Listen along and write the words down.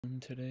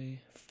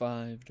Today,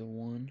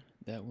 5-1.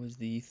 That was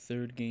the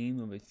third game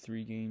of a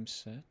 3-game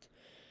set.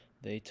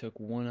 They took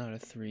 1 out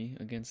of 3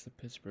 against the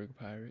Pittsburgh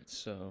Pirates,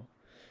 so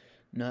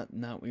not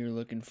what we were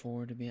looking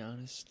for, to be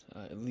honest.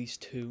 At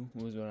least 2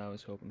 was what I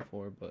was hoping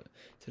for, but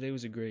today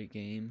was a great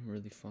game,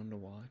 really fun to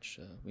watch.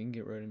 We can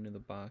get right into the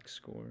box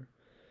score.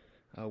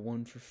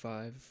 1 for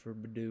 5 for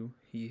Badu.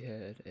 He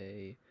had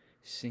a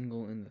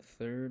single in the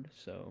third,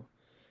 so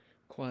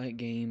quiet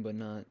game, but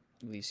not,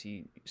 at least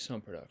some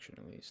production,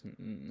 at least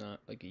not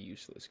like a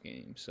useless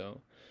game.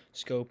 So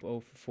Scope 0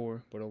 for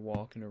 4, but a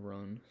walk and a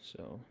run.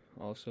 So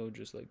also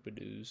just like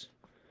Badu's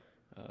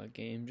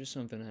game, just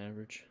something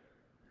average.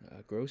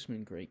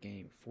 Grossman, great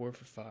game, 4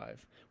 for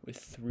 5 with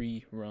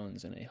 3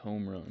 runs and a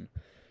home run.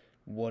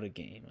 What a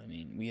game. I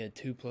mean, we had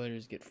 2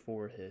 players get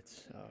 4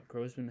 hits.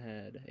 Grossman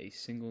had a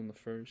single in the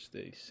first,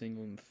 a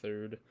single in the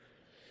third,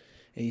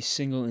 a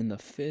single in the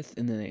 5th,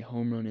 and then a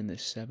home run in the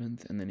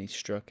 7th, and then he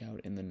struck out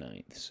in the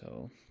 9th.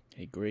 So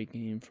a great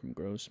game from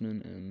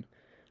Grossman, and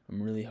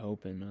I'm really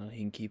hoping he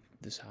can keep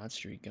this hot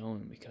streak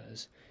going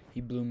because he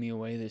blew me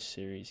away this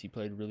series. He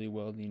played really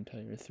well the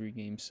entire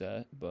 3-game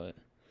set, but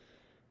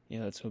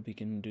yeah, let's hope he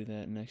can do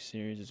that next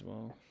series as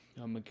well.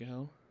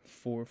 Miguel,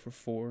 4 for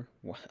 4.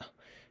 Wow,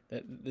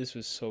 this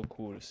was so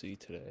cool to see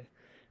today.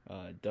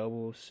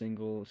 Double,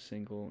 single,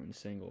 single, and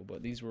single,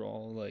 but these were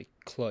all like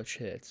clutch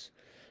hits.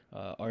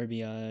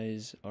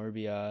 RBIs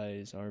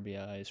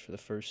for the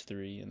first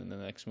 3, and then the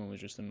next one was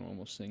just a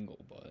normal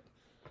single, but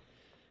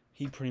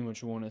he pretty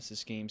much won us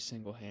this game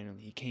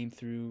single-handedly. He came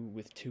through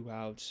with 2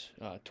 outs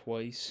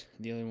twice.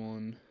 The other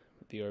one,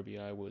 the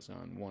RBI, was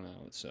on 1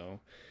 out,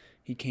 so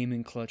he came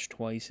in clutch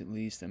twice at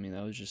least. I mean,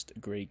 that was just a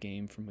great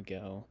game for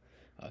Miguel.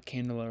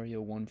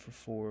 Candelario 1 for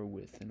 4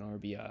 with an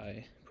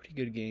RBI. Pretty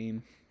good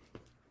game.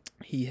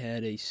 He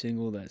had a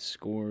single that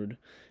scored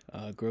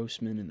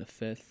Grossman in the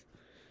 5th.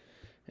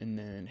 And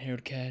then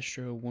Harold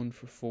Castro, 1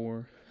 for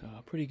 4.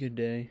 Pretty good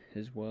day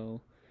as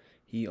well.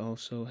 He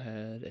also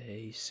had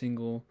a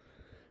single,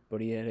 but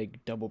he had a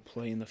double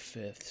play in the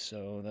 5th,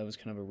 so that was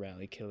kind of a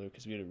rally killer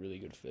because we had a really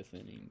good 5th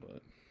inning.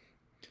 But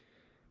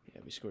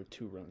yeah, we scored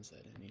 2 runs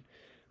that inning.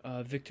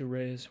 Victor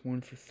Reyes,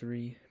 1 for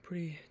 3.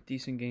 Pretty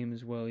decent game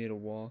as well. He had a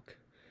walk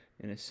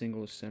and a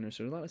single to center,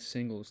 so a lot of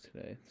singles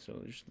today. So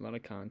there's a lot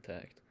of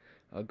contact.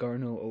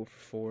 Garneau 0 for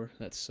 4.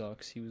 That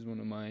sucks. He was one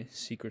of my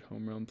secret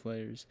home run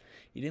players.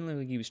 He didn't look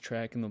like he was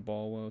tracking the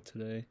ball well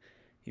today.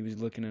 He was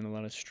looking at a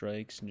lot of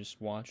strikes and just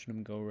watching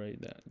him go right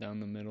down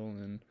the middle,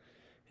 and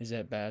his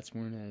at-bats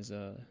weren't as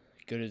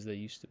good as they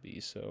used to be.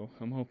 So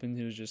I'm hoping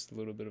he was just a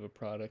little bit of a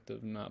product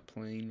of not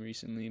playing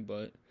recently,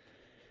 but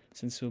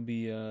since he'll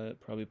be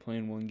probably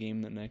playing 1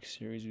 game the next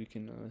series, we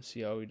can see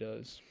how he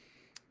does.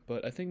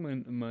 But I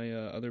think my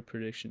other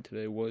prediction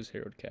today was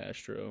Harold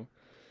Castro,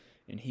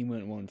 and he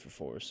went 1 for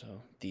 4,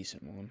 so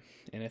decent one.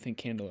 And I think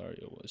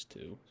Candelario was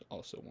too,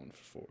 also 1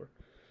 for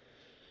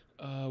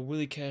 4.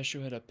 Willie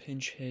Castro had a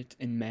pinch hit,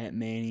 and Matt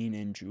Manning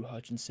and Drew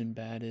Hutchinson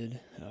batted.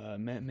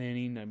 Matt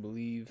Manning, I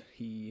believe,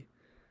 he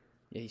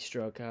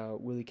struck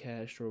out. Willie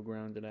Castro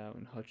grounded out,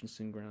 and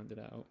Hutchinson grounded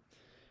out.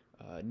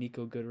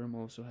 Nico Goodrum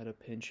also had a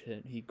pinch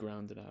hit. He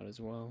grounded out as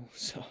well.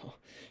 So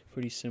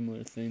pretty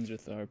similar things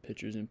with our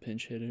pitchers and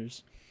pinch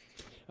hitters.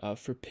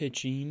 For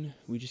pitching,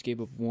 we just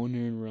gave up 1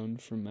 earned run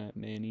from Matt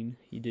Manning.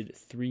 He did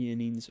 3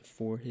 innings,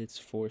 4 hits,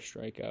 4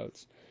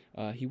 strikeouts.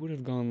 He would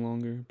have gone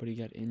longer, but he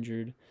got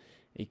injured.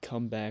 A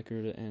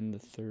comebacker to end the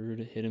third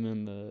hit him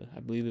in I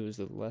believe it was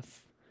the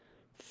left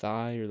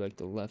thigh or like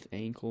the left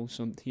ankle.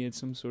 He had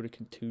some sort of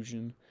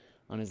contusion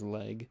on his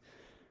leg,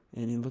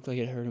 and it looked like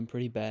it hurt him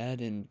pretty bad.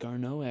 And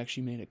Garneau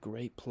actually made a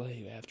great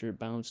play after it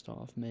bounced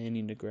off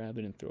Manning to grab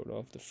it and throw it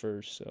off the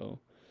first. So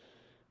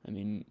I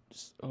mean,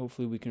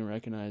 hopefully we can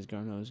recognize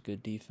Garneau's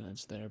good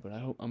defense there, but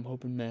I'm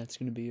hoping Matt's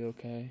going to be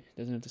okay.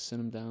 Doesn't have to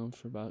send him down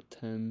for about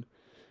 10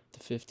 to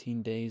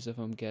 15 days, if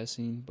I'm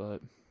guessing,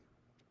 but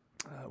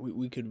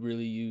we could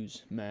really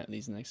use Matt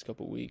these next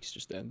couple weeks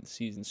just to end the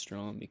season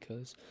strong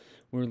because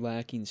we're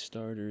lacking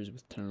starters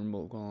with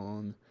Turnbull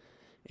gone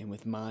and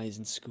with Mize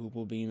and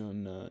Scooble being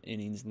on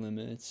innings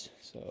limits,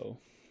 so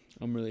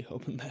I'm really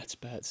hoping Matt's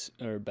back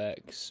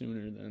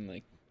sooner than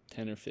like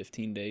 10 or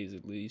 15 days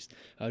at least.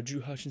 Drew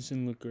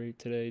Hutchinson looked great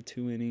today,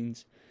 2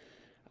 innings.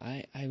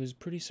 I was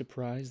pretty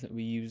surprised that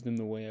we used him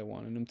the way I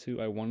wanted him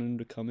to. I wanted him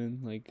to come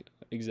in like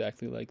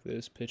exactly like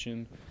this,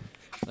 pitching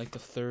like the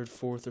 3rd,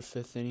 4th, or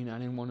 5th inning. I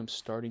didn't want him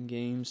starting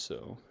games,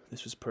 so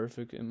this was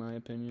perfect in my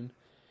opinion.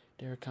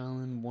 Derek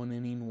Collin, 1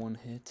 inning, 1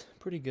 hit.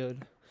 Pretty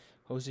good.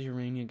 Jose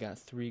Urania got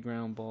 3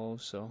 ground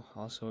balls, so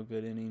also a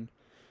good inning.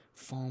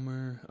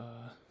 Falmer,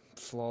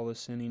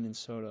 flawless inning, and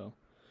Soto,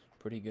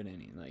 pretty good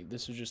inning. Like,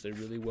 this was just a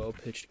really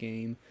well-pitched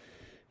game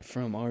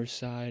from our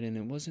side, and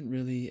it wasn't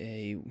really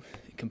a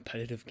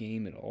competitive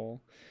game at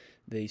all.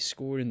 They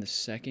scored in the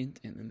 2nd,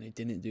 and then they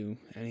didn't do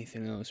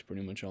anything else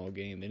pretty much all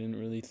game. They didn't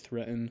really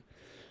threaten.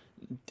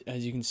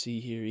 As you can see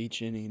here,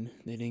 each inning,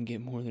 they didn't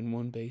get more than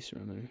 1 base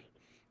runner,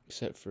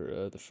 except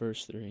for the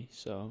first 3,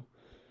 so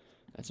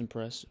that's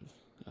impressive.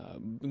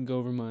 Go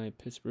over my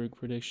Pittsburgh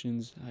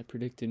predictions. I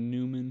predicted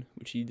Newman,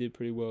 which he did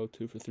pretty well,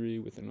 2 for 3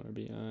 with an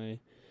RBI.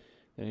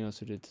 Then I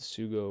also did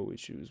Tsugo,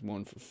 which was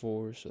 1 for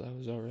 4, so that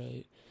was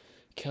alright.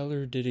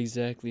 Keller did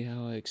exactly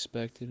how I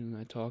expected, and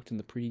I talked in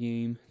the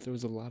pregame. There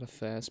was a lot of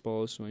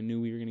fastballs, so I knew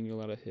we were going to get a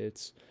lot of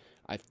hits.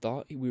 I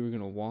thought we were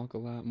going to walk a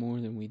lot more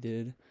than we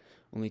did.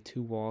 Only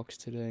 2 walks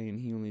today, and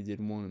he only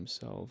did 1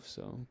 himself,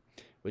 so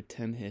with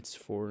 10 hits,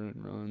 4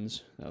 earned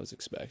runs, that was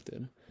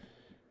expected.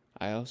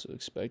 I also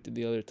expected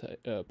the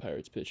other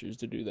Pirates pitchers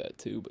to do that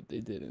too, but they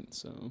didn't,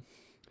 so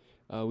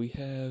we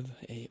have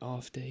a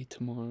off day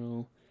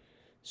tomorrow.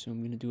 So I'm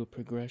going to do a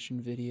progression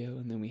video,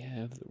 and then we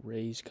have the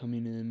Rays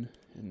coming in,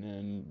 and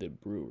then the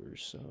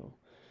Brewers. So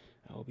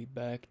I'll be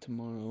back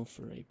tomorrow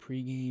for a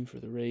pregame for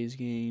the Rays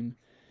game.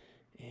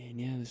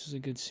 And yeah, this is a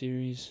good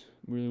series.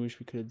 Really wish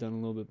we could have done a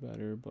little bit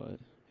better,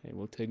 but hey,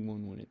 we'll take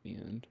one win at the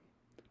end.